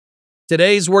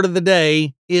Today's word of the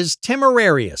day is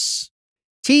temerarious.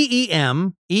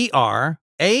 Temerarious.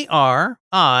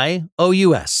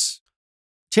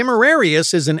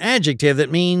 Temerarious is an adjective that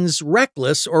means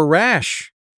reckless or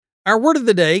rash. Our word of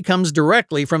the day comes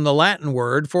directly from the Latin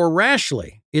word for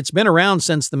rashly. It's been around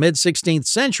since the mid-16th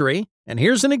century, and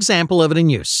here's an example of it in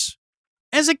use.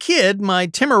 As a kid, my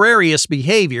temerarious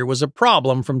behavior was a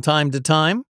problem from time to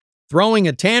time. Throwing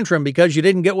a tantrum because you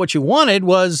didn't get what you wanted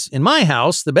was, in my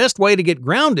house, the best way to get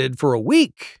grounded for a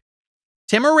week.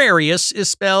 Temerarious is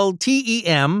spelled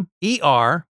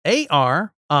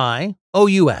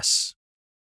Temerarious.